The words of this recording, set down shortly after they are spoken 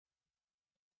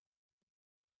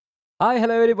Hi,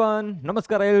 hello everyone.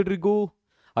 ನಮಸ್ಕಾರ ಎಲ್ರಿಗೂ.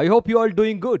 I hope you all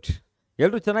doing good.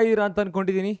 ಎಲ್ಲರೂ ಚೆನ್ನಾಗಿದ್ದೀರಾ ಅಂತ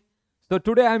ಅನ್ಕೊಂಡಿದ್ದೀನಿ. So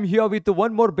today I am here with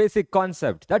one more basic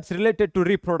concept that's related to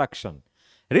reproduction.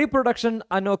 Reproduction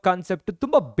ಅನ್ನೋ concept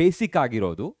ತುಂಬಾ basic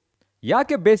ಆಗಿರೋದು.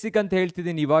 ಯಾಕೆ ಬೇಸಿಕ್ ಅಂತ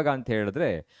ಹೇಳ್ತಿದ್ದೀನಿ ಇವಾಗ ಅಂತ ಹೇಳಿದ್ರೆ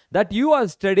that you are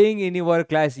studying in your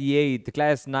class 8th,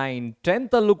 class 9,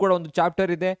 10th ಅಲ್ಲೂ ಕೂಡ ಒಂದು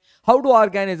ಚಾಪ್ಟರ್ ಇದೆ ಹೌ ಡು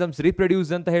ಆರ್ಗ್ಯಾನಿಸಮ್ಸ್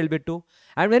ರೀಪ್ರೊಡ್ಯೂಸ್ ಅಂತ ಹೇಳ್ಬಿಟ್ಟು.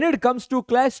 And when it comes to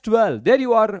class 12, there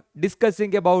you are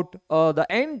discussing about the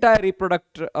entire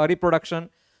reproduction.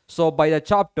 So by the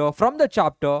chapter, from the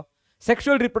chapter,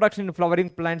 sexual reproduction in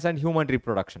flowering plants and human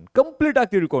reproduction. Complete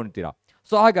ಆಗಿ ತಿಳ್ಕೊಳ್ತೀರಾ.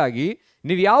 So ಹಾಗಾಗಿ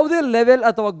ನೀವು ಯಾವುದೇ level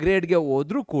ಅಥವಾ ಗ್ರೇಡ್ಗೆ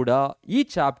ಹೋದ್ರೂ ಕೂಡ ಈ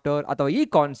chapter ಅಥವಾ ಈ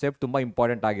ಕಾನ್ಸೆಪ್ಟ್ ತುಂಬ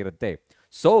ಇಂಪಾರ್ಟೆಂಟ್ ಆಗಿರುತ್ತೆ.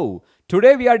 So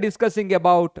today we are discussing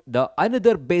about the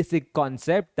another basic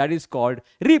concept that is called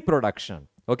reproduction.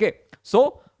 Okay, so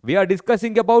we are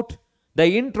discussing about the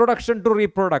introduction to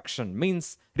reproduction. Means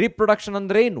reproduction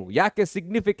ಅಂದ್ರೆ ಏನು, ಯಾಕೆ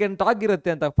ಸಿಗ್ನಿಫಿಕೆಂಟ್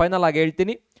ಆಗಿರುತ್ತೆ ಅಂತ ಫೈನಲ್ ಆಗಿ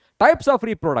ಹೇಳ್ತೀನಿ. Types of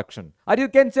reproduction are you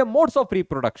can say modes of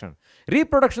reproduction.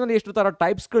 Reproduction ಅಲ್ಲಿ ಎಷ್ಟು ತರ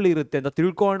ಟೈಪ್ಸ್ಗಳು ಇರುತ್ತೆ ಅಂತ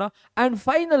ತಿಳ್ಕೊಳ್ಳೋಣ. And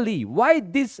finally why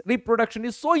this reproduction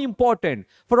is so important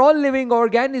for all living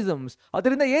organisms,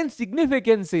 ಅದರಿಂದ ಏನು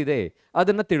ಸಿಗ್ನಿಫಿಕೆನ್ಸ್ ಇದೆ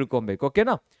ಅದನ್ನ ತಿಳ್ಕೊಬೇಕು.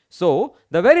 ಓಕೆನಾ? So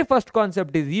the very first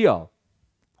concept is here.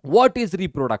 What is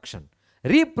reproduction?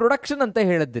 Reproduction ಅಂತ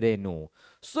ಹೇಳಿದ್ರೇನು?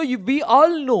 So we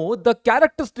all know the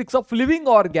characteristics of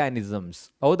living organisms.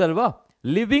 ಹೌದಲ್ವಾ?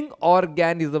 Living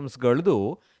ಆರ್ಗ್ಯಾನಿಸಮ್ಸ್ಗಳದು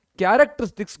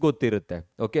characteristics ಗೊತ್ತಿರುತ್ತೆ.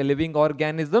 Okay, living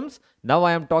organisms. Now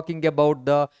I am talking about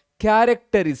the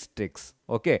characteristics.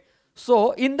 Okay, so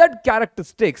in that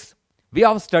characteristics we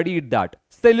have studied that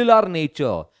cellular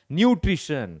nature,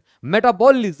 nutrition,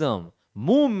 metabolism,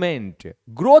 movement,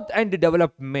 growth and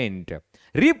development,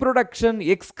 reproduction,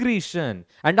 excretion,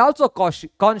 and also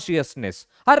consciousness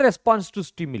or response to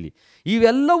stimuli.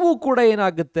 ಇವೆಲ್ಲವೂ ಕೂಡ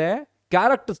ಏನಾಗುತ್ತೆ?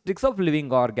 Characteristics of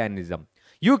living organism.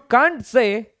 You can't say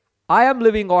I am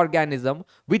living organism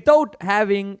without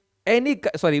having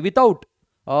without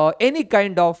any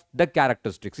kind of the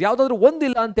characteristics. ಯಾವುದಾದ್ರೂ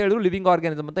ಒಂದಿಲ್ಲ ಅಂತ ಹೇಳಿದ್ರು living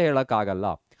organism ಅಂತ ಹೇಳಕ್ಕಾಗಲ್ಲ.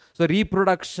 So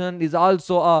reproduction is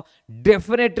also a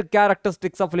definite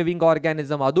characteristics of living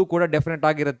organism. ಅದು ಕೂಡ definite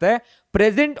ಆಗಿರುತ್ತೆ,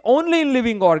 present only in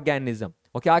living organism.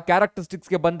 Okay, ಆ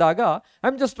ಕ್ಯಾರೆಕ್ಟರಿಸ್ಟಿಕ್ಸ್ಗೆ ಬಂದಾಗ I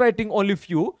am just writing only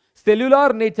few.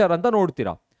 Cellular nature ಅಂತ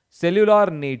ನೋಡ್ತೀರಾ.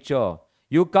 Cellular nature,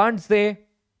 you can't say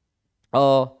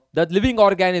the living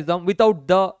organism without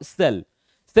the cell.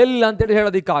 Cell ಅಂತೇಳಿ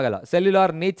ಹೇಳೋದಕ್ಕಾಗಲ್ಲ,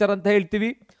 cellular nature ಅಂತ ಹೇಳ್ತೀವಿ.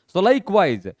 So like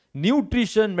wise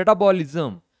nutrition,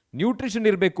 metabolism, nutrition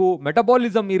ಇರಬೇಕು,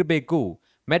 metabolism ಇರಬೇಕು.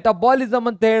 Metabolism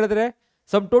ಅಂತ ಹೇಳಿದ್ರೆ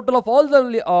some total of all the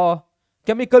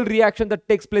chemical reaction that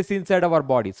takes place inside our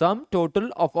body, some total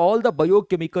of all the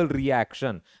biochemical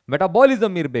reaction,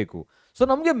 metabolism ಇರಬೇಕು. So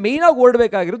ನಮಗೆ main ಆಗಿ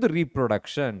ಓಡಬೇಕಾಗಿರೋದು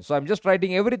reproduction. So I am just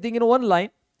writing everything in one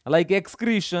line. Like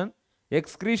excretion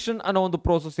ಅನ್ನೋ ಒಂದು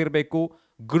process ಇರಬೇಕು,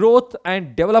 growth and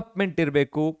development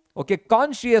ಇರಬೇಕು. Okay,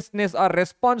 consciousness R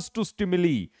response to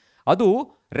stimuli, ಅದು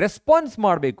response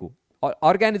ಮಾಡಬೇಕು.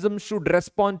 Organism should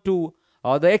respond to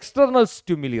the external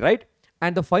stimuli, right?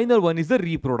 And the final one is the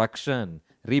reproduction.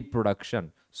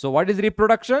 So what is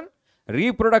reproduction?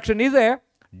 Reproduction is a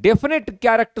definite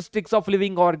characteristics of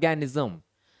living organism.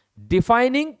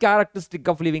 Defining characteristic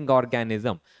of living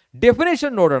organism.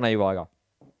 Definition ನೋಡೋಣ ಇವಾಗ.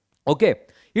 Okay,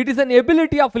 it is an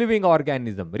ability of living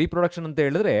organism. Reproduction ಅಂತ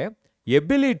ಹೇಳಿದ್ರೆ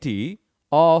ability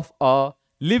of a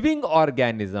living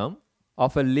organism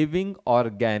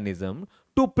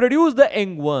to produce the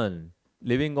young one.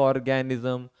 Living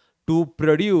organism to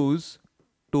produce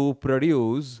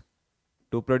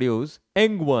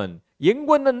young one. Young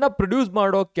one ಅನ್ನ produce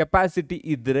ಮಾಡೋ capacity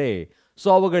ಇದ್ರೆ, so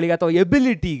ಅವುಗಳಿಗೆ ಅಥವಾ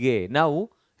ಎಬಿಲಿಟಿಗೆ ನಾವು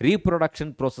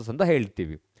ರೀಪ್ರೊಡಕ್ಷನ್ ಪ್ರೋಸೆಸ್ ಅಂತ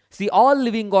ಹೇಳ್ತೀವಿ. C all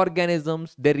living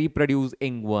organisms they reproduce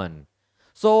Young one.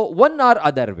 So one R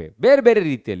other way, ಬೇರೆ ಬೇರೆ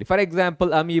ರೀತಿಯಲ್ಲಿ. For example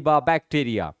amoeba,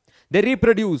 bacteria, they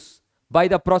reproduce by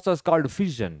the process called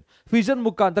fission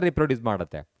ಮುಖಾಂತರ ರೀಪ್ರೊಡ್ಯೂಸ್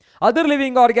ಮಾಡುತ್ತೆ. Other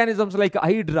living organisms like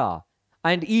hydra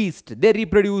and East they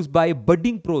reproduce by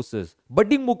budding process,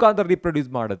 budding ಮುಖಾಂತರ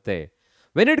reproduce ಮಾಡುತ್ತೆ.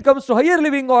 When it comes to higher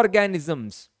living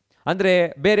organisms, ಅಂದ್ರೆ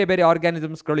ಬೇರೆ ಬೇರೆ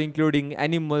ಆರ್ಗ್ಯಾನಿಸಮ್ಸ್ಗಳು including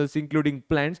animals, including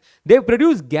plants, they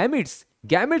produce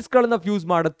ಗ್ಯಾಮಿಟ್ಸ್ಗಳನ್ನ fuse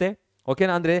ಮಾಡುತ್ತೆ.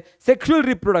 ಓಕೆನಾ? ಅಂದ್ರೆ ಸೆಕ್ಷುವಲ್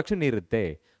ರೀಪ್ರೊಡಕ್ಷನ್ ಇರುತ್ತೆ.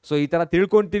 ಸೊ ಈ ತರ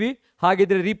ತಿಳ್ಕೊಂತೀವಿ.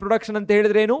 ಹಾಗಿದ್ರೆ ರೀಪ್ರೊಡಕ್ಷನ್ ಅಂತ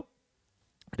ಹೇಳಿದ್ರೆ ಏನು?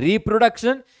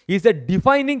 Reproduction is a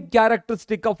defining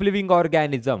characteristic of living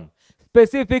organism.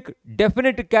 Specific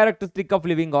definite characteristic of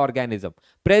living organism,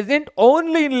 present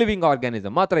only in living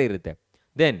organism ಮಾತ್ರ ಇರುತ್ತೆ.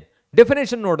 ದೆನ್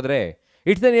ಡೆಫಿನೇಷನ್ ನೋಡಿದ್ರೆ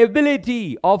it's an ability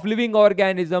of living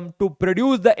organism to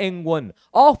produce the young one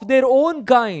of their own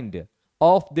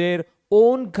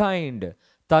kind.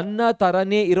 ತನ್ನ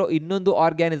ತರನೇ ಇರೋ ಇನ್ನೊಂದು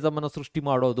organism ಅನ್ನು ಸೃಷ್ಟಿ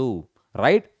ಮಾಡೋದು,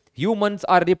 right? Humans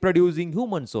R ರಿಪ್ರೊಡ್ಯೂಸಿಂಗ್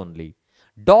humans only.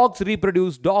 Dogs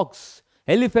reproduce dogs.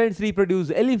 Elephants reproduce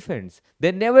elephants.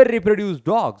 They never reproduce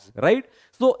dogs, right?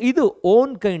 So idu own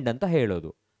kind anta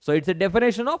helodu. So it's a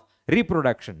definition of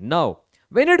reproduction. Now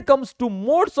when it comes to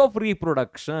modes of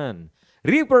reproduction,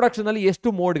 reproduction alli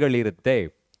ಎಷ್ಟು ಮೋಡ್ಗಳು ಇರುತ್ತೆ?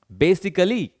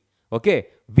 Basically, okay,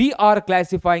 we are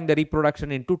classifying the reproduction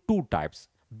into two types.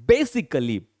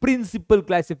 Basically, principal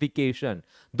classification,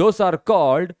 those are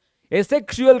called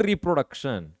asexual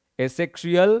reproduction,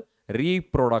 asexual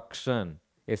reproduction,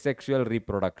 asexual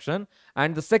reproduction,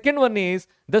 and the second one is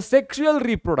the sexual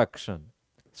reproduction,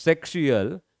 sexual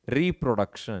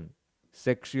reproduction,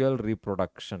 sexual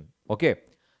reproduction. Okay,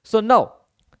 so now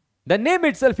the name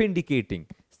itself indicating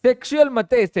sexual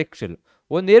ಮತ್ತೆ asexual.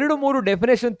 ಒಂದೆರಡು ಮೂರು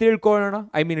definition ತಿಳ್ಕೊಳ್ಳೋಣ,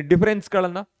 I mean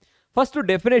ಡಿಫರೆನ್ಸ್ಗಳನ್ನ. First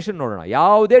definition ನೋಡೋಣ.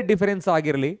 ಯಾವುದೇ difference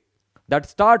ಆಗಿರಲಿ, that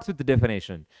starts with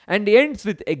definition and ends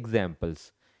with examples.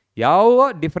 ಯಾವ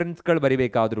ಡಿಫರೆನ್ಸ್ಗಳು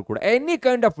ಬರಿಬೇಕಾದ್ರೂ ಕೂಡ, any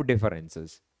kind of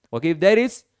differences, okay, if there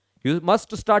is, you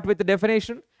must start with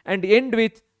definition and end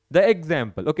with the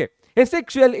example. Okay,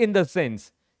 asexual in the sense,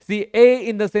 see, A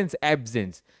in the sense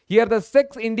absence. Here the sex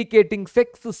indicating sex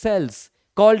cells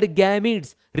called gametes,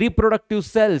 reproductive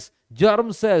cells, germ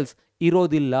cells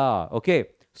ಇರೋದಿಲ್ಲ. Okay,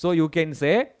 so you can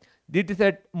say it is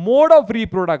a mode of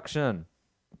reproduction.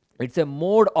 It's a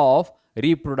mode of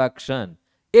reproduction.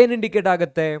 ಏನು indicate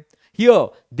ಆಗುತ್ತೆ? Here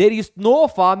there is no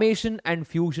formation and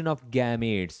fusion of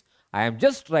gametes. I am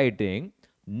just writing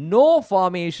no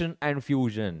formation and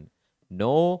fusion,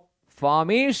 no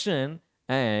formation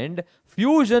and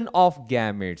fusion of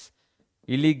gametes.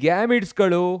 ಇಲ್ಲಿ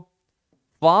gametesಗಳು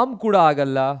form ಕೂಡ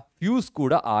ಆಗಲ್ಲ, fuse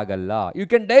ಕೂಡ ಆಗಲ್ಲ. You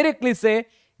can directly say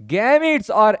gametes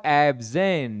are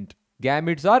absent.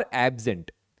 Gametes are absent.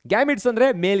 Gametes ಅಂದ್ರೆ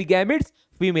ಮೇಲ್ gametes,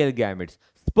 female gametes,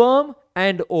 sperm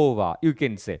and ova, you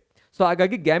can say. So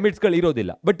ಹಾಗಾಗಿ ಗ್ಯಾಮಿಟ್ಸ್ಗಳು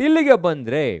ಇರೋದಿಲ್ಲ. But ಇಲ್ಲಿಗೆ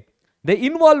ಬಂದ್ರೆ they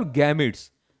involve gametes.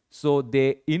 So they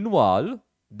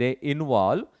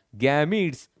involve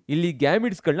gametes. ಇಲ್ಲಿ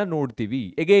ಗ್ಯಾಮಿಟ್ಸ್ಗಳನ್ನ ನೋಡ್ತೀವಿ.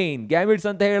 ಅಗೈನ್ ಗ್ಯಾಮಿಟ್ಸ್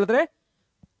ಅಂತ ಹೇಳಿದ್ರೆ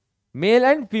male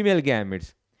and female gametes.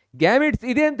 Gametes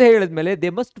ಇದೆ ಅಂತ ಹೇಳಿದ್ಮೇಲೆ they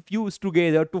must fuse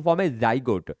together to form A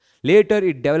zygote. Later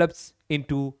it develops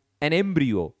into an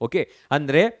embryo. Okay,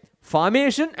 andre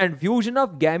formation and fusion of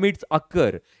gametes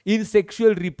occur in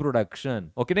sexual reproduction.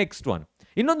 Okay, next one,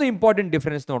 ಇನ್ನೊಂದು important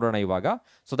difference ನೋಡೋಣ ಇವಾಗ.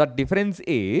 So that difference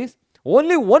is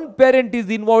only one parent is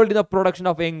involved in the production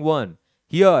of young one.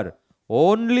 Here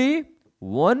only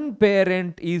one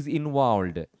parent is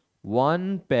involved. One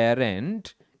parent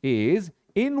is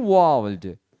involved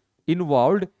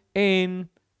in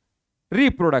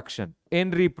reproduction.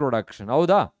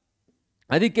 ಹೌದಾ?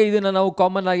 ಅದಕ್ಕೆ ಇದನ್ನ ನಾವು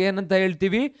common ಆಗಿ ಏನಂತ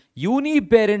ಹೇಳ್ತೀವಿ?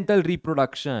 ಯೂನಿಪೇರೆಂಟಲ್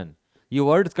ರೀಪ್ರೊಡಕ್ಷನ್. ಈ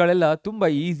ವರ್ಡ್ಸ್ಗಳೆಲ್ಲ ತುಂಬ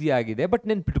ಈಸಿ ಆಗಿದೆ, ಬಟ್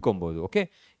ನೆನ್ಪಿಟ್ಕೊಬೋದು. ಓಕೆ,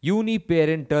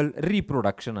 ಯೂನಿಪೇರೆಂಟಲ್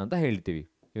ರೀಪ್ರೊಡಕ್ಷನ್ ಅಂತ ಹೇಳ್ತೀವಿ.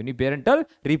 ಯೂನಿಪೇರೆಂಟಲ್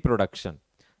reproduction.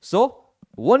 So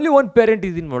only one parent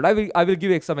is involved. I will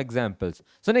give some examples.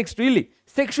 So next ಇಲ್ಲಿ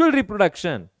sexual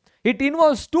reproduction, it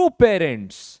involves two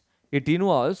parents.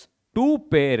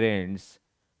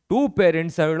 Two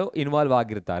ಪೇರೆಂಟ್ಸ್ಗಳು involve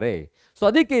ಆಗಿರ್ತಾರೆ. ಸೊ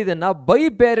ಅದಕ್ಕೆ ಇದನ್ನ ಬೈ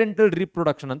ಪೇರೆಂಟಲ್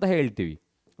ರೀಪ್ರೊಡಕ್ಷನ್ ಅಂತ ಹೇಳ್ತೀವಿ.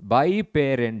 By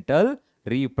parental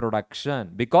reproduction,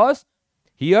 because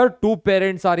here two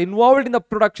parents are involved in the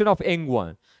production of Young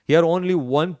one. Here only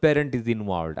one parent is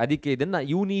involved. ಅದಕ್ಕೆ ಇದನ್ನ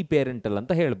ಯೂನಿಪೇರೆಂಟಲ್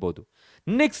ಅಂತ ಹೇಳ್ಬೋದು.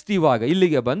 Next ಇವಾಗ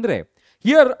ಇಲ್ಲಿಗೆ ಬಂದ್ರೆ,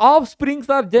 here of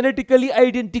springs R genetically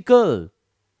identical.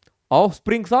 Of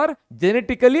R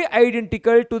genetically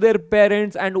identical to their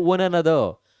parents and one another.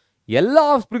 ಎಲ್ಲ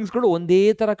of ಸ್ಪ್ರಿಂಗ್ಸ್ಗಳು ಒಂದೇ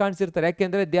ತರ ಕಾಣಿಸಿರ್ತಾರೆ.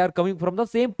 ಯಾಕೆಂದ್ರೆ they are coming from the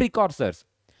same ಪ್ರಿಕಾರ್ಸರ್ಸ್.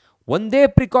 ಒಂದೇ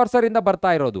ಪ್ರಿಕಾರ್ಸರ್ ಇಂದ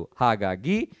ಬರ್ತಾ ಇರೋದು.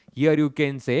 ಹಾಗಾಗಿ here you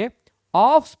can say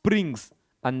of springs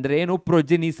ಅಂದ್ರೆ ಏನು?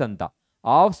 ಪ್ರೊಜೆನಿಸ್ ಅಂತ.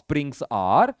 Of springs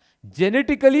R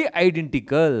genetically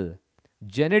identical,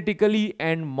 genetically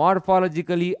and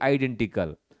morphologically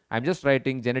identical. I am just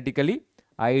writing genetically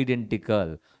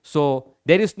identical. So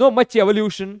there is know much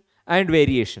evolution and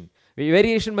variation.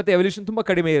 Variation ಮತ್ತೆ evolution ತುಂಬಾ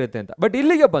ಕಡಿಮೆ ಇರುತ್ತೆ ಅಂತ. But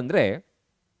ಇಲ್ಲಿಗೆ ಬಂದ್ರೆ,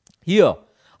 here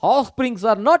offsprings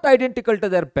are not identical to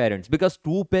their parents because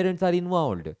two parents are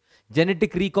involved.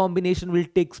 Genetic recombination will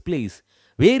take place,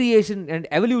 variation and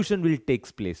evolution will take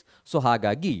place. So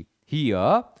hagagi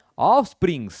here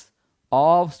offsprings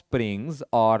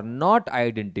are not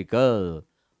identical,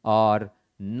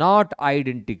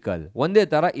 ಒಂದೇ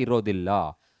ತರ ಇರೋದಿಲ್ಲ.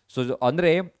 So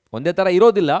ಅಂದ್ರೆ ಒಂದೇ ತರ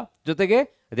ಇರೋದಿಲ್ಲ, ಜೊತೆಗೆ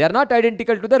they are not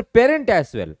identical to their parent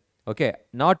as well. Okay,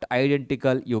 not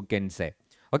identical, you can say.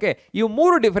 Okay, ಈ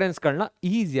ಮೂರು ಡಿಫರೆನ್ಸ್ಗಳನ್ನ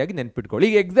ಈಸಿಯಾಗಿ ನೆನ್ಪಿಟ್ಕೊಳ್ಳಿ.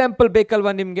 ಈಗ ಎಕ್ಸಾಂಪಲ್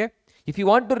ಬೇಕಲ್ವಾ ನಿಮಗೆ? If you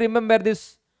want to remember this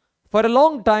for a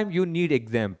long time, you need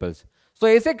examples. So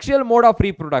asexual mode of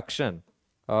reproduction,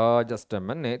 just a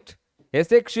minute.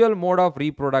 Asexual mode of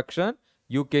reproduction,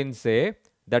 you can say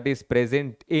that is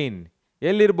present in,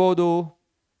 ಎಲ್ಲಿರ್ಬೋದು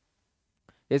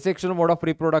asexual mode of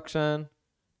reproduction?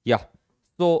 Yeah,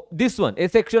 so this one,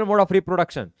 asexual mode of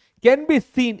reproduction can be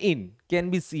seen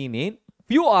in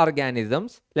few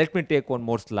organisms. Let me take one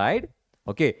more slide.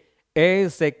 Okay,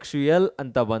 asexual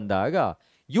ಅಂತ ಬಂದಾಗ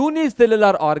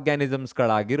unicellular organisms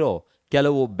ಗಳಾಗಿರೋ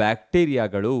ಕೆಲವು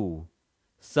ಬ್ಯಾಕ್ಟೀರಿಯಾಗಳು,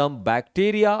 some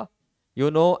bacteria, you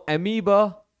know,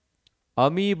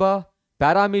 amoeba,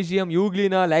 paramecium,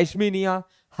 euglena, leishmania,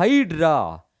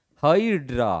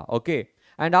 hydra, okay,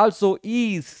 and also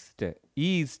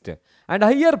yeast, and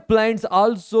higher plants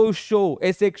also show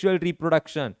asexual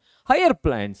reproduction. Higher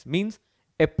plants means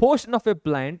a portion of a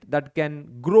plant that can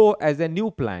grow as a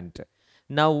new plant.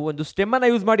 ನಾವು ಒಂದು stem ಅನ್ನು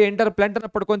use ಮಾಡಿ enter plant ಅನ್ನು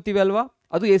ಪಡ್ಕೊಂತೀವಿ ಅಲ್ವಾ,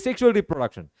 ಅದು asexual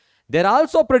reproduction. They are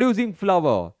also producing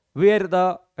flower where the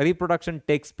reproduction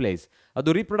takes place. ಅದು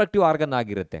reproductive organ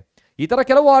ಆಗಿರುತ್ತೆ. ಈ ತರ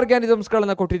ಕೆಲವು ಆರ್ಗ್ಯಾನಿಸಮ್ಸ್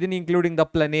ಗಳನ್ನ ಕೊಟ್ಟಿದ್ದೀನಿ, ಇನ್ಕ್ಲೂಡಿಂಗ್ ದ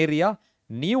ಪ್ಲನೇರಿಯಾ.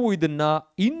 ನೀವು ಇದನ್ನ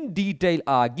ಇನ್ ಡೀಟೇಲ್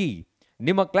ಆಗಿ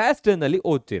ನಿಮ್ಮ ಕ್ಲಾಸ್ 10 ಅಲ್ಲಿ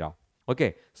ಓದ್ತೀರಾ. ಓಕೆ,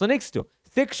 ಸೊ ನೆಕ್ಸ್ಟ್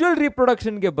ಸೆಕ್ಷುವಲ್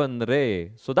ರಿಪ್ರೊಡಕ್ಷನ್ಗೆ ಬಂದರೆ,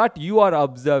 so that you are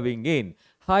observing in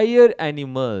higher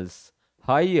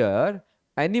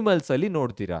animals ಅಲ್ಲಿ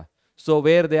ನೋಡ್ತೀರಾ. So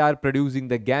where they are producing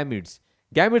the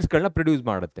ಗ್ಯಾಮಿಟ್ಸ್ಗಳನ್ನ produce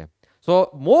ಮಾಡುತ್ತೆ. So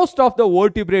most of the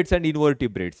vertebrates and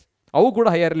invertebrates ಅವು ಕೂಡ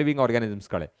ಹೈಯರ್ ಲಿವಿಂಗ್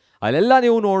ಆರ್ಗ್ಯಾನಿಸಮ್ಸ್ಗಳೇ. ಅಲ್ಲೆಲ್ಲ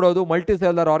ನೀವು ನೋಡೋದು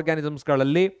multicellular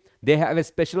ಆರ್ಗ್ಯಾನಿಸಮ್ಸ್ಗಳಲ್ಲಿ they have a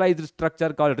specialized structure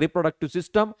called reproductive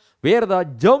system where the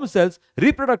germ cells,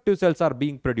 reproductive cells are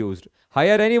being produced.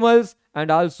 Higher animals and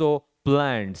also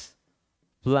plants.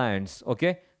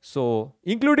 Okay, so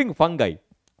including fungi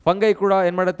ಕೂಡ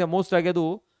ಏನು ಮಾಡುತ್ತೆ, most ಆಗಿ ಅದು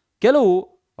ಕೆಲವು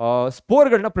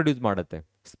ಸ್ಪೋರ್ಗಳನ್ನ ಪ್ರೊಡ್ಯೂಸ್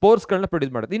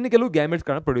ಮಾಡುತ್ತೆ, ಇನ್ನು ಕೆಲವು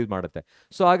ಗ್ಯಾಮೆಟ್ಸ್ಗಳನ್ನ ಪ್ರೊಡ್ಯೂಸ್ ಮಾಡುತ್ತೆ.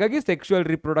 ಸೊ ಹಾಗಾಗಿ ಸೆಕ್ಷುವಲ್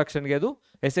ರಿಪ್ರೊಡಕ್ಷನ್ಗೆ ಅದು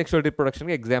ಎಸೆಕ್ಷುವಲ್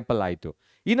ರಿಪ್ರೊಡಕ್ಷನ್ಗೆ ಎಕ್ಸಾಂಪಲ್ ಆಯಿತು.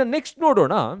 ಇನ್ನು ನೆಕ್ಸ್ಟ್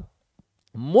ನೋಡೋಣ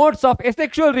modes of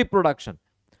asexual reproduction.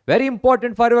 Very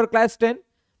important for your class 10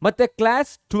 ಮತ್ತೆ ಕ್ಲಾಸ್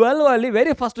 12 ಅಲ್ಲಿ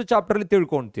ವೆರಿ ಫಸ್ಟ್ ಚಾಪ್ಟರ್ ಅಲ್ಲಿ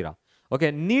ತಿಳ್ಕೊಂತೀರಾ. ಓಕೆ,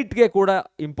 ನೀಟ್ಗೆ ಕೂಡ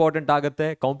ಇಂಪಾರ್ಟೆಂಟ್ ಆಗುತ್ತೆ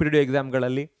competitive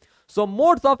ಎಕ್ಸಾಮ್ಗಳಲ್ಲಿ. So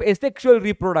modes of asexual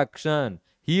reproduction,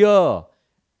 here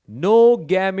no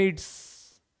gametes.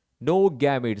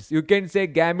 You can say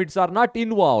gametes R not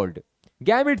involved.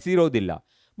 Gametes ಇರೋದಿಲ್ಲ,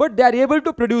 but they are able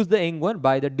to produce the Young one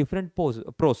by the different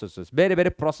processes, ಬೇರೆ ಬೇರೆ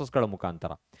ಪ್ರೋಸೆಸ್ಗಳ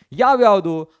ಮುಖಾಂತರ.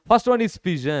 ಯಾವ್ಯಾವುದು? First one is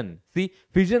fission.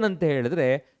 Fission ಅಂತ ಹೇಳಿದ್ರೆ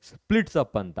splits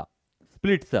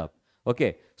up. Okay,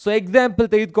 so example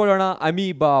ತೆಗೆದುಕೊಳ್ಳೋಣ.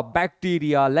 Amoeba,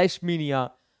 bacteria, ಲೈಶ್ಮೀನಿಯಾ,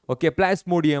 okay,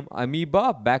 plasmodium, amoeba,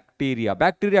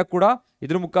 bacteria ಕೂಡ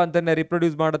ಇದ್ರ ಮುಖಾಂತರ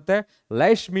ರಿಪ್ರೊಡ್ಯೂಸ್ ಮಾಡುತ್ತೆ.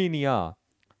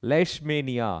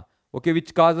 ಲೈಶ್ಮೇನಿಯಾ, okay,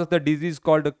 which causes the disease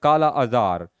called ಕಾಲಾ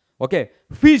ಅಜಾರ್. ಓಕೆ,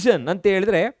 ಫಿಷನ್ ಅಂತ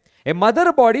ಹೇಳಿದ್ರೆ a mother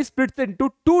body splits into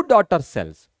two daughter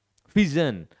cells.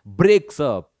 Fission breaks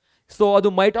up. So ಅದು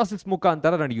mitosis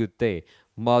ಮುಖಾಂತರ ನಡೆಯುತ್ತೆ.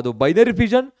 ಅದು ಬೈನರಿ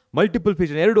ಫಿಷನ್, ಮಲ್ಟಿಪಲ್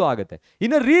ಫಿಷನ್ ಎರಡೂ ಆಗುತ್ತೆ.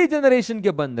 ಇನ್ನು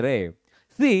ರೀಜನರೇಷನ್ಗೆ ಬಂದರೆ,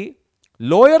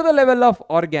 lower the level of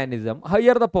organism,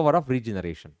 higher the power of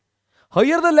regeneration.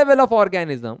 Higher the level of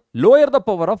organism, lower the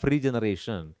power of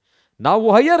regeneration. ನಾವು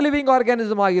higher living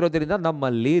organism ಆಗಿರೋದ್ರಿಂದ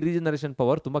ನಮ್ಮಲ್ಲಿ ರೀಜನರೇಷನ್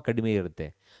ಪವರ್ ತುಂಬ ಕಡಿಮೆ ಇರುತ್ತೆ.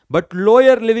 But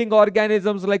lower living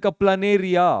organisms like a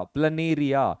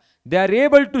planaria, they are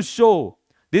able to show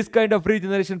this kind of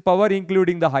regeneration power,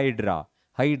 including the hydra.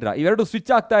 ಇವೆರಡು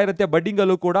switch ಆಗ್ತಾ ಇರುತ್ತೆ budding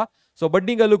ಅಲ್ಲೂ ಕೂಡ. ಸೊ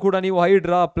ಬಡ್ಡಿಂಗ್ ಅಲ್ಲೂ ಕೂಡ ನೀವು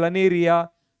ಹೈಡ್ರಾ, ಪ್ಲನೇರಿಯಾ,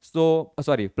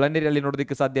 ಪ್ಲನೇರಿಯಲ್ಲಿ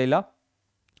ನೋಡೋದಕ್ಕೆ ಸಾಧ್ಯ ಇಲ್ಲ.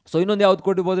 ಸೊ ಇನ್ನೊಂದು ಯಾವ್ದು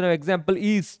ಕೊಟ್ಟಿರ್ಬೋದು ನಾವು ಎಕ್ಸಾಂಪಲ್,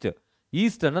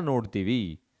 ಈಸ್ಟ್ ಅನ್ನ ನೋಡ್ತೀವಿ.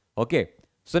 ಓಕೆ,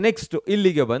 ಸೊ ನೆಕ್ಸ್ಟ್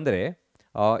ಇಲ್ಲಿಗೆ ಬಂದರೆ,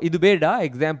 ಇದು ಬೇಡ,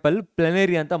 ಎಕ್ಸಾಂಪಲ್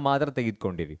ಪ್ಲನೇರಿಯಾ ಅಂತ ಮಾತ್ರ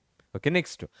ತೆಗೆದುಕೊಂಡಿರಿ. Okay,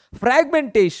 next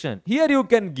fragmentation. Here you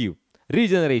can give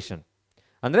regeneration.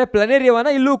 ಅಂದರೆ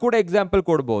ಪ್ಲನೇರಿಯಾವನ್ನ ಇಲ್ಲೂ ಕೂಡ ಎಕ್ಸಾಂಪಲ್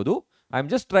ಕೊಡ್ಬೋದು. I am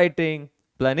just writing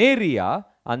planaria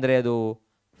ಅಂದರೆ ಅದು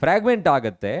ಫ್ರಾಗ್ಮೆಂಟ್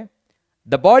ಆಗುತ್ತೆ.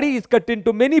 The body is cut in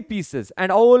to many pieces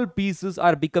and all pieces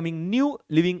are becoming new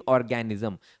living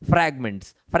organism.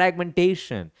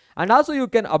 Fragmentation. And also you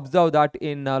can observe that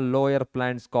in lower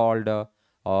plants called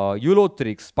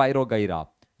ಯುಲೋಥ್ರಿಕ್ಸ್, spirogyra,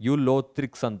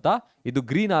 ಯುಲೋಥ್ರಿಕ್ಸ್ ಅಂತ. ಇದು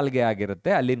green algae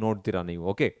ಆಗಿರುತ್ತೆ, ಅಲ್ಲಿ ನೋಡ್ತೀರಾ ನೀವು.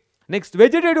 Okay, next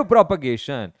vegetative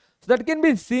propagation. So that can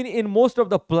be seen in most of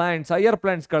the plants, higher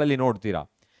ಪ್ಲಾಂಟ್ಸ್ಗಳಲ್ಲಿ ನೋಡ್ತೀರಾ.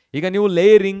 ಈಗ ನೀವು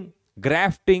layering,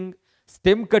 grafting,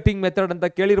 stem cutting method ಅಂತ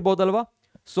ಕೇಳಿರ್ಬೋದಲ್ವಾ.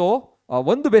 ಸೊ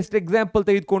ಒಂದು best example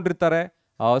ತೆಗೆದುಕೊಂಡಿರ್ತಾರೆ,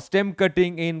 stem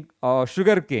cutting in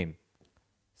sugar cane.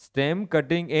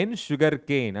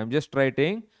 I am just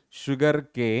writing sugar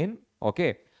cane. Okay,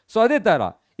 so ಅದೇ ಥರ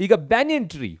ಈಗ banyan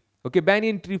tree. Okay,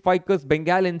 banyan tree Ficus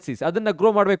ಬೆಂಗಾಲೆನ್ಸಿಸ್, ಅದನ್ನು grow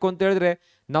ಮಾಡಬೇಕು ಅಂತ ಹೇಳಿದ್ರೆ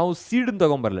ನಾವು ಸೀಡನ್ನು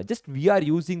ತಗೊಂಬರಲ್ಲ, just we are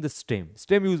using the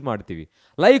stem use ಮಾಡ್ತೀವಿ.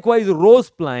 Like wise rose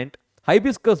plant,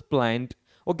 hibiscus plant,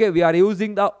 okay, we are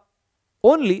using the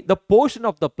only the portion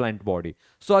of the plant body.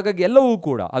 So ಹಾಗಾಗಿ ಎಲ್ಲವೂ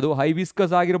ಕೂಡ ಅದು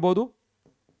ಹೈಬಿಸ್ಕಸ್ ಆಗಿರ್ಬೋದು,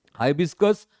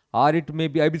 hibiscus R it may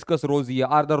be hibiscus ರೋಸಿಯಾ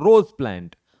are the rose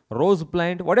plant,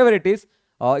 what ever it is.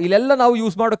 ಇಲ್ಲೆಲ್ಲ ನಾವು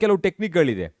use ಮಾಡೋ ಕೆಲವು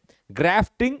ಟೆಕ್ನಿಕ್ಗಳಿದೆ,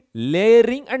 grafting,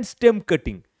 layering and stem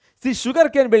cutting. Sugar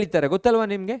cane ಬೆಳೀತಾರೆ ಗೊತ್ತಲ್ವಾ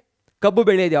ನಿಮಗೆ, ಕಬ್ಬು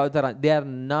ಬೆಳೆಯೋದು ಯಾವ ಥರ, they are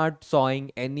not saying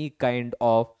any kind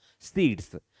of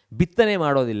seeds, ಬಿತ್ತನೆ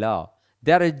ಮಾಡೋದಿಲ್ಲ.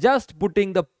 they are just putting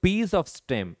the piece of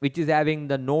stem which is having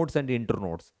the nodes and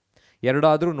internodes.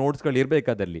 ಎರಡಾದರೂ ನೋಡ್ಸ್ಗಳು ಇರಬೇಕು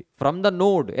ಅದರಲ್ಲಿ. ಫ್ರಮ್ ದ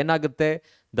ನೋಡ್ ಏನಾಗುತ್ತೆ,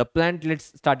 the plant let's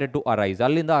started to arise,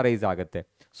 ಅಲ್ಲಿಂದ arise ಆಗುತ್ತೆ.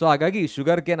 So ಹಾಗಾಗಿ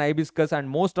sugar cane, hibiscus and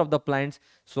most of the plants,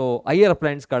 so higher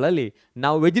ಪ್ಲಾಂಟ್ಸ್ಗಳಲ್ಲಿ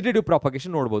ನಾವು vegetative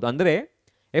propagation ನೋಡ್ಬೋದು. ಅಂದರೆ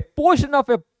A portion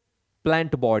of A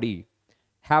plant body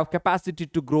have capacity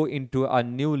to grow into a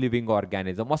new living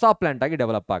organism. ಹೊಸ plant ಆಗಿ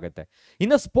develop ಆಗುತ್ತೆ.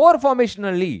 ಇನ್ನು spore formation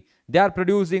ಅಲ್ಲಿ they are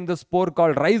producing the spore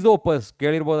called ರೈಸೋಪಸ್.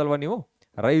 ಕೇಳಿರ್ಬೋದಲ್ವಾ ನೀವು,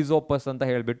 ರೈಸೋಪಸ್ ಅಂತ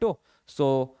ಹೇಳ್ಬಿಟ್ಟು. So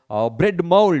bread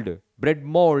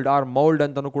mould R mould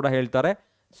ಅಂತಾನು ಕೂಡ ಹೇಳ್ತಾರೆ.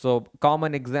 ಸೊ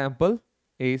ಕಾಮನ್ ಎಕ್ಸಾಂಪಲ್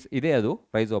ಈಸ್ ಇದೆ ಅದು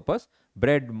ರೈಸೋಪಸ್,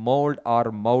 ಬ್ರೆಡ್ ಮೌಲ್ಡ್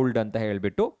ಆರ್ ಮೌಲ್ಡ್ ಅಂತ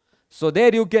ಹೇಳ್ಬಿಟ್ಟು. So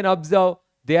there you can observe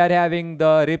they are having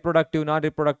the reproductive non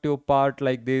reproductive part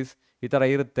like this, ಈ ಥರ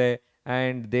ಇರುತ್ತೆ.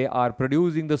 and they are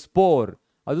producing the spore.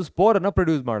 ಅದು ಸ್ಪೋರ್ ಅನ್ನು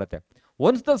ಪ್ರೊಡ್ಯೂಸ್ ಮಾಡುತ್ತೆ.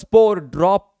 once the spore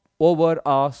drop over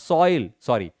a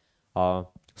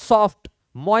soft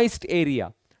moist area,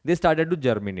 they started to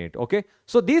germinate. Okay,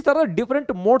 so these are the different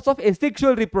modes of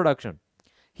asexual reproduction.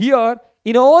 Here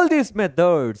in all these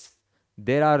methods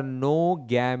there are no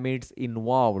gametes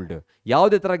involved.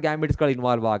 ಯಾವುದೇ ತರ gametes ಗಳು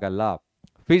involve ಆಗಲ್ಲ.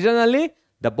 fission ಅಲ್ಲಿ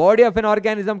the body of an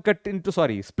organism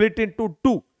split into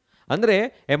two. ಅಂದರೆ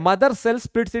A mother cell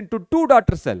splits in to 2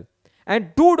 daughter cell and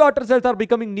 2 daughter cells are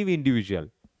becoming new individual.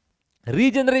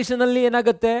 Regeneration ಅಲ್ಲಿ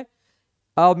ಏನಾಗುತ್ತೆ,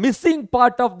 missing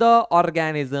part of the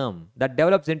organism that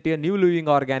develops in to A new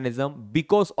living organism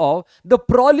because of the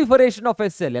proliferation of A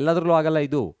cell. ಎಲ್ಲದರಲ್ಲೂ ಆಗಲ್ಲ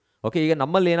ಇದು. Okay, ಈಗ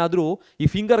ನಮ್ಮಲ್ಲಿ ಏನಾದರೂ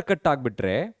ಈ finger cut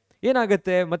ಆಗಿಬಿಟ್ರೆ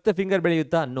ಏನಾಗುತ್ತೆ, ಮತ್ತೆ ಫಿಂಗರ್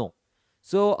ಬೆಳೆಯುತ್ತಾ? ನೋ.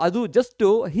 ಸೊ ಅದು ಜಸ್ಟ್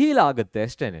ಹೀಲ್ ಆಗುತ್ತೆ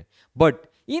ಅಷ್ಟೇನೆ. But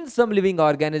in some living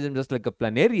organism just like a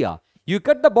planaria, you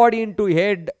cut the body into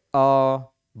head,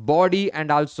 body and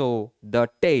also the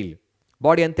tail.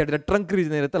 Body ಅಂತ ಹೇಳಿದ್ರೆ ಟ್ರಂಕ್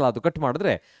ರೀಜನ್ ಇರುತ್ತಲ್ಲ, ಅದು ಕಟ್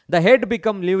ಮಾಡಿದ್ರೆ the head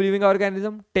become new living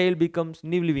organism, tail becomes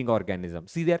new living organism.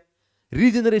 See there,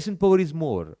 regeneration power is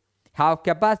more, have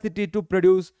capacity to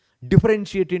produce,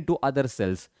 differentiate into other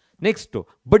cells. Next,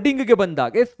 budding ಗೆ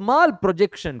ಬಂದಾಗ a small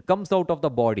projection comes out of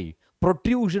the body,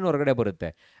 protrusion ಹೊರಗಡೆ ಬರುತ್ತೆ,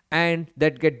 and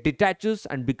that get detaches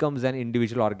and becomes an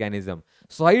individual organism.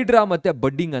 So hydra ಮತ್ತೆ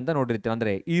budding ಅಂತ ನೋಡಿರ್ತೀವಿ,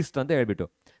 ಅಂದರೆ East ಅಂತ ಹೇಳ್ಬಿಟ್ಟು.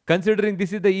 Considering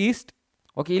this is the East,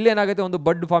 okay, ಇಲ್ಲೇನಾಗುತ್ತೆ, ಒಂದು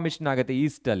ಬಡ್ ಫಾರ್ಮೇಷನ್ ಆಗುತ್ತೆ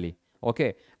ಈಸ್ಟ್ ಅಲ್ಲಿ. Okay,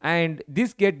 and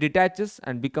this get detaches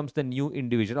and becomes the new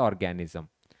individual organism.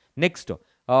 Next,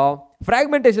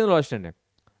 fragmentation ಅಷ್ಟೇ.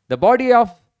 The body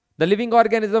of the living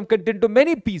organism cut in to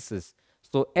many pieces.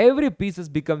 So every pieces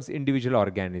becomes individual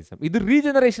organism. ಇದು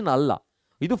regeneration ಅಲ್ಲ,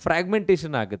 ಇದು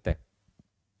fragmentation ಆಗುತ್ತೆ.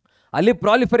 ಅಲ್ಲಿ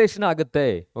proliferation ಆಗುತ್ತೆ.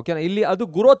 ಓಕೆನಾ, ಇಲ್ಲಿ ಅದು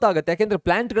ಗ್ರೋತ್ ಆಗುತ್ತೆ. ಯಾಕೆಂದರೆ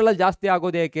ಪ್ಲಾಂಟ್ಗಳಲ್ಲಿ ಜಾಸ್ತಿ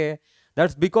ಆಗೋದು ಯಾಕೆ?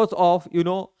 That's because of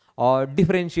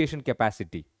differentiation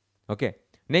capacity. Okay,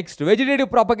 next vegetative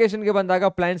ಪ್ರಾಪಗೇಷನ್ಗೆ ಬಂದಾಗ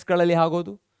ಪ್ಲಾಂಟ್ಸ್ಗಳಲ್ಲಿ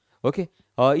ಆಗೋದು. ಓಕೆ,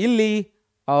 ಇಲ್ಲಿ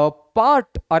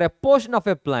part R A portion of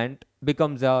A plant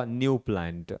becomes a new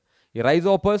plant. ಈ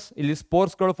ರೈಸೋಪಸ್, ಇಲ್ಲಿ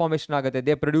ಸ್ಪೋರ್ಸ್ಗಳು ಫಾರ್ಮೇಷನ್ ಆಗುತ್ತೆ.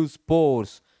 They produce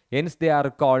spores, hence they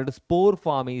are called spore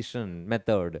formation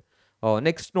method.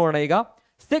 Next ನೋಡೋಣ ಈಗ,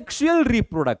 sexual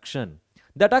reproduction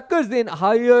that occurs in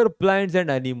higher plants and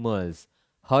animals.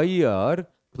 higher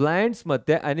plants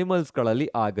ಮತ್ತೆ animals ಗಳಲ್ಲಿ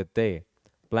ಆಗುತ್ತೆ.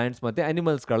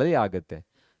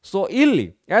 So ಇಲ್ಲಿ,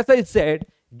 as I said,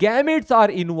 gametes are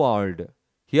involved.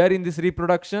 Here in this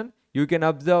reproduction, you can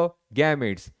observe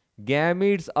gametes.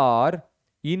 Gametes are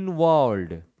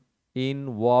involved in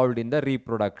the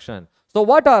reproduction. So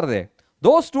what are they?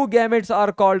 Those two gametes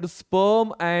are called sperm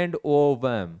and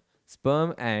ovum.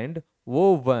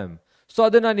 So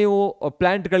ಅದನ್ನು ನೀವು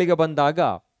ಪ್ಲಾಂಟ್ಗಳಿಗೆ ಬಂದಾಗ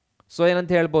so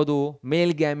ಏನಂತ ಹೇಳ್ಬೋದು,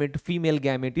 male gamete, female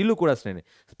gamete. ಇಲ್ಲೂ ಕೂಡ ಅಷ್ಟೇ,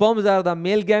 sperms are the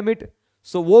male gamete,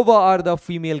 so Owa are the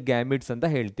female gametes ಅಂತ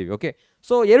ಹೇಳ್ತೀವಿ. ಓಕೆ,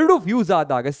 ಸೊ ಎರಡು ಫ್ಯೂಸ್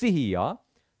ಆದಾಗ ಸಿಹಿಯ,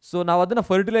 ಸೊ ನಾವು ಅದನ್ನು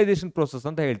ಫರ್ಟಿಲೈಸೇಷನ್ ಪ್ರೋಸೆಸ್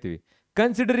ಅಂತ ಹೇಳ್ತೀವಿ.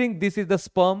 Considering this is the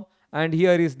sperm and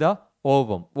here is the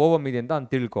ovum ಇದೆ ಅಂತ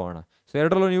ತಿಳ್ಕೊಳ್ಳೋಣ. ಸೊ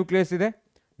ಎರಡರಲ್ಲೂ ನ್ಯೂಕ್ಲಿಯಸ್ ಇದೆ.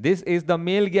 This is the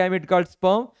male gamete called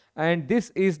sperm and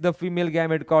this is the female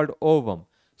gamete called ovum.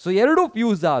 So ಎರಡು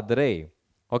ಫ್ಯೂಸ್ ಆದರೆ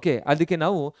okay, ಅದಕ್ಕೆ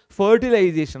ನಾವು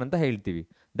ಫರ್ಟಿಲೈಸೇಷನ್ ಅಂತ ಹೇಳ್ತೀವಿ.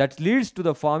 That leads to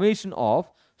the formation of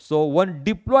one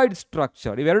diploid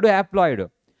structure. ಇವೆರಡು haploid.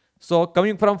 So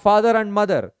coming from father and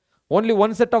mother, only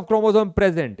one set of chromosome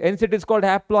present, ಎನ್ಸ್ it is called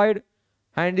haploid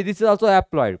and this is also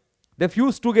haploid. They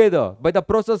fuse together by the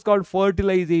process called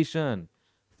fertilisation.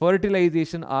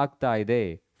 ಆಗ್ತಾ ಇದೆ,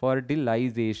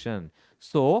 fertilisation.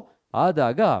 So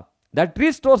ಆದಾಗ that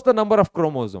ರಿಸ್ಟೋರ್ಸ್ the number of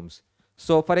chromosomes.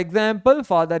 So for example,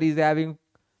 father is having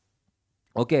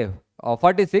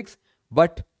 46,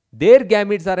 but their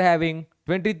gametes are having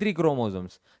 23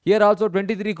 chromosomes. Here also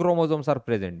 23 chromosomes are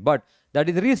present, but that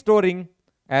is restoring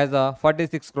as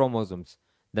 46 chromosomes,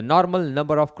 the normal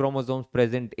number of chromosomes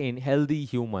present in healthy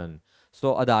human. So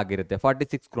adagirutte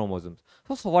 46 chromosomes.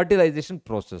 So fertilization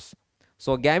process.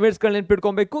 So gametes gal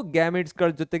ನೆನಪಿಟ್ಕೊಬೇಕು. gametes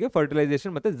ಗಳ ಜೊತೆಗೆ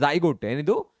fertilization ಮತ್ತೆ zygote.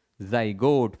 ಏನಿದು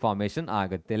zygote formation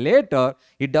ಆಗುತ್ತೆ. Later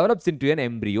it develops into N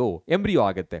embryo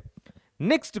ಆಗುತ್ತೆ.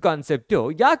 Next concept,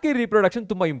 ಯಾಕೆ reproduction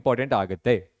ತುಂಬಾ important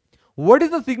ಆಗುತ್ತೆ? What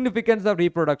is the significance of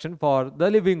reproduction for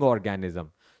the living organism?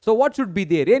 So what should be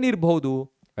there? ಏನಿರಬಹುದು?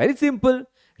 Very simple.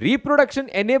 Reproduction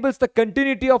enables the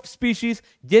continuity of species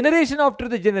generation after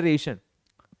the generation.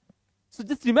 So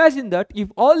just imagine that if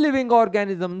all living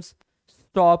organisms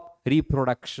stop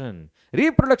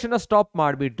reproduction stop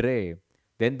madbitre,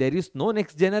 then there is no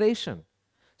next generation.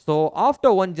 So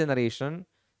after one generation,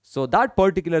 so that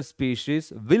particular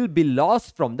species will be lost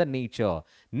from the nature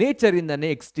indane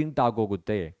extinct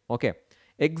agogutte. Okay,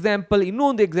 example,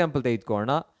 ಇನ್ನೊಂದು example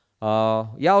ತೆಗೆದುಕೊಳ್ಳೋಣ.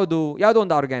 ಯಾವುದೋ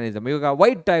ಒಂದು organism, ಇವಾಗ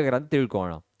white tiger ಅಂತ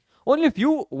ತಿಳ್ಕೊಳ್ಳೋಣ. Only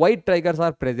few white tigers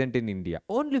are present in India.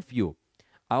 Only few.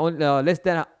 Less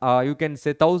than, you can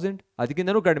say 1,000.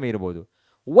 ಅದಕ್ಕಿಂತನೂ ಕಡಿಮೆ ಇರಬಹುದು.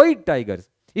 White tigers.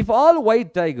 If all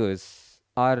white tigers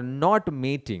are not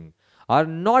mating, are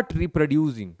not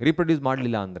reproduce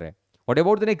ಮಾಡಲಿಲ್ಲ ಅಂದರೆ, what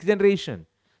about the next generation?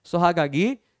 So ಹಾಗಾಗಿ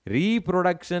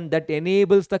reproduction that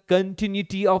enables the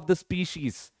continuity of the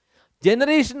species.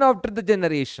 Generation after the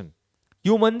generation.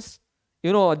 Humans,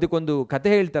 ಅದಕ್ಕೊಂದು ಕಥೆ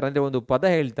ಹೇಳ್ತಾರೆ, ಅಂದರೆ ಒಂದು ಪದ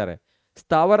ಹೇಳ್ತಾರೆ,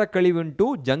 ಸ್ಥಾವರ ಕಳಿವುಂಟು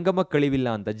ಜಂಗಮ ಕಳಿವಿಲ್ಲ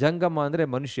ಅಂತ. ಜಂಗಮ ಅಂದರೆ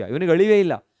ಮನುಷ್ಯ, ಇವನಿಗೆ ಅಳಿವೇ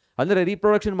ಇಲ್ಲ. ಅಂದರೆ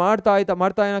ರೀಪ್ರೊಡಕ್ಷನ್ ಮಾಡ್ತಾ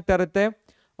ಏನಾಗ್ತಾ ಇರುತ್ತೆ,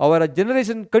 ಅವರ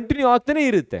ಜನರೇಷನ್ ಕಂಟಿನ್ಯೂ ಆಗ್ತಾನೆ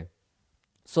ಇರುತ್ತೆ.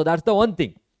 So that's the one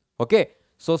thing. Okay,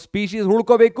 so species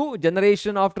ಉಳ್ಕೋಬೇಕು,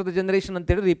 generation after the generation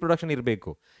ಅಂತೇಳಿ ರೀಪ್ರೊಡಕ್ಷನ್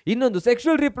ಇರಬೇಕು. ಇನ್ನೊಂದು,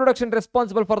 sexual reproduction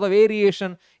responsible for the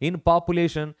variation in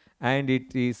population and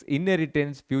it is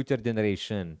inheritance future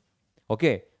generation.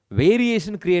 Okay,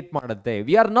 variation create ಮಾಡುತ್ತೆ.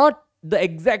 We are not the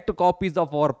exact copies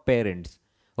of our parents.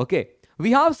 Okay, we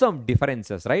have some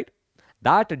differences, right?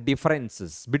 That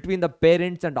differences between the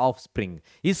parents and offspring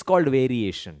is called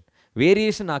variation.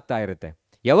 Variation ಆಗ್ತಾ ಇರುತ್ತೆ,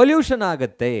 evolution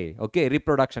ಆಗುತ್ತೆ. Okay,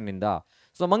 reproduction ಇಂದ.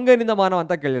 So ಮಂಗನಿಂದ ಮಾನವ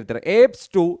ಅಂತ ಕೇಳಿರ್ತಾರೆ. Apes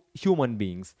to human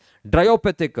beings,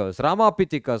 ಡ್ರಯೋಪೆಥಿಕಸ್,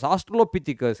 ರಾಮಾಪಿಥಿಕಸ್,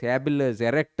 ಆಸ್ಟ್ರಲೋಪಿಥಿಕಸ್, ಹ್ಯಾಬಿಲಸ್,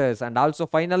 erectus, and also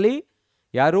finally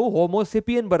ಯಾರು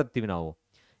Homo sapien ಬರುತ್ತೀವಿ ನಾವು.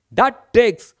 That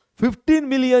takes 15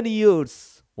 million years.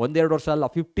 ಒಂದೆರಡು ವರ್ಷ ಅಲ್ಲ,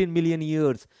 15 million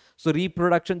years. So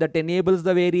reproduction that enables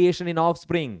the variation in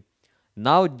offspring.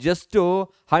 Now just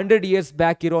 100 years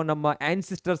back ಇರೋ ನಮ್ಮ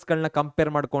ಆನ್ಸಿಸ್ಟರ್ಸ್ಗಳನ್ನ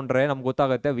ಕಂಪೇರ್ ಮಾಡ್ಕೊಂಡ್ರೆ ನಮ್ಗೆ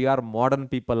ಗೊತ್ತಾಗುತ್ತೆ ವಿ ಆರ್ ಮಾಡರ್ನ್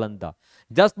ಪೀಪಲ್ ಅಂತ.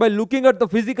 Just by looking at the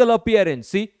physical appearance,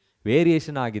 C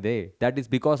variation ಆಗಿದೆ. That is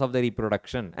because of the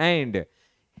reproduction and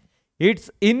it's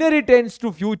inheritance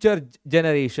to future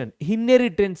generation.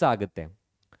 Inheritance ಆಗುತ್ತೆ.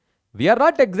 We are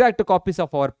not exact copies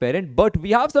of our parent, but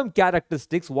we have some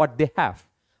characteristics what they have.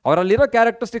 ಅವರಲ್ಲಿರೋ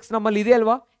characteristics ನಮ್ಮಲ್ಲಿ ಇದೆ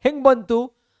ಅಲ್ವಾ? ಹೆಂಗೆ ಬಂತು?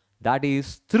 That is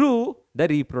through the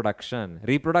reproduction.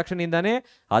 Reproduction ಇಂದಾನೆ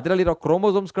ಅದರಲ್ಲಿರೋ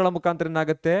ಕ್ರೋಮೋಸೋಮ್ಸ್ಗಳ ಮುಖಾಂತರ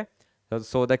ಏನಾಗುತ್ತೆ?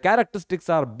 So the characteristics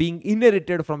are being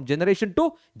inherited from generation to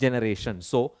generation.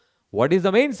 So what is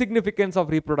the main significance of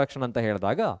reproduction ಅಂತ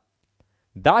ಹೇಳಿದಾಗ,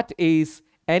 that is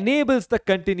enables the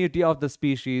continuity of the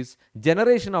species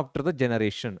generation after the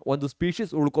generation. ಒಂದು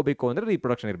species ಉಳ್ಕೋಬೇಕು ಅಂದರೆ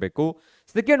reproduction ಇರಬೇಕು.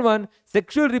 Second one,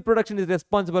 sexual reproduction is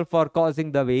responsible for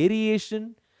causing the variation,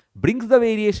 brings the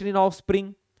variation in offspring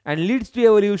and leads to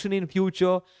evolution in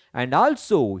future and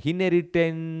also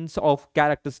inheritance of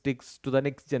characteristics to the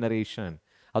next generation.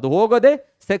 ಅದು ಹೋಗೋದೆ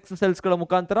sex ಸೆಲ್ಸ್ಗಳ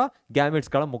ಮುಖಾಂತರ,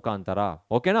 ಗ್ಯಾಮೆಟ್ಸ್ಗಳ ಮುಖಾಂತರ.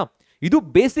 ಓಕೆನಾ? ಇದು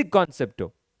basic concept.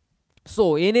 So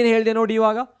ಏನೇನು ಹೇಳಿದೆ ನೋಡಿ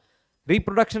ಇವಾಗ.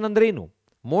 ರೀಪ್ರೊಡಕ್ಷನ್ ಅಂದರೆ ಏನು,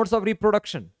 modes of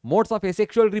reproduction, modes of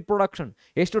asexual reproduction,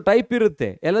 ಎಷ್ಟು ಟೈಪ್ ಇರುತ್ತೆ,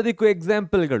 ಎಲ್ಲದಕ್ಕೂ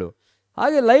ಎಕ್ಸಾಂಪಲ್ಗಳು,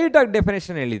 ಹಾಗೆ ಲೈಟಾಗಿ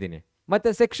ಡೆಫಿನೇಷನ್ ಹೇಳಿದ್ದೀನಿ.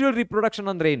 ಮತ್ತು ಸೆಕ್ಷುವಲ್ ರೀಪ್ರೊಡಕ್ಷನ್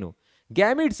ಅಂದರೆ ಏನು,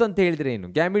 ಗ್ಯಾಮಿಟ್ಸ್ ಅಂತ ಹೇಳಿದ್ರೆ ಏನು,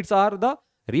 gametes are the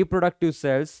reproductive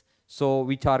cells, so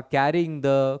which are carrying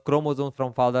the chromosomes from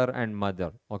father and mother.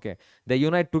 Okay, they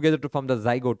unite together to form the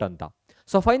zygote anta.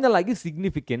 So final ಆಗಿ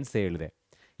ಸಿಗ್ನಿಫಿಕೆನ್ಸ್ ಹೇಳಿದೆ.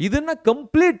 ಇದನ್ನ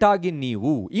ಕಂಪ್ಲೀಟ್ ಆಗಿ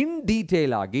ನೀವು ಇನ್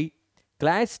ಡೀಟೇಲ್ ಆಗಿ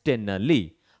class 10 ನಲ್ಲಿ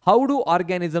how do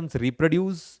organisms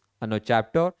reproduce ಅನ್ನೋ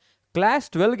chapter, class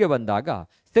 12ಗೆ ಬಂದಾಗ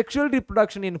sexual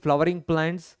reproduction in flowering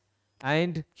plants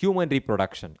and human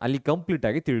reproduction ಅಲ್ಲಿ ಕಂಪ್ಲೀಟ್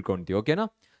ಆಗಿ ತಿಳ್ಕೊಂತೀವಿ. ಓಕೆನಾ?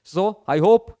 So I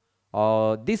hope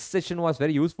this session was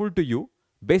very useful to you,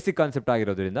 basic concept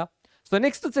ಆಗಿರೋದ್ರಿಂದ. ಸೊ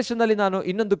ನೆಕ್ಸ್ಟ್ ಸೆಷನ್ ಅಲ್ಲಿ ನಾನು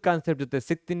ಇನ್ನೊಂದು ಕಾನ್ಸೆಪ್ಟ್ ಜೊತೆ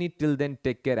ಸಿಗ್ತೀನಿ. Till then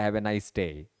take care, have A nice day.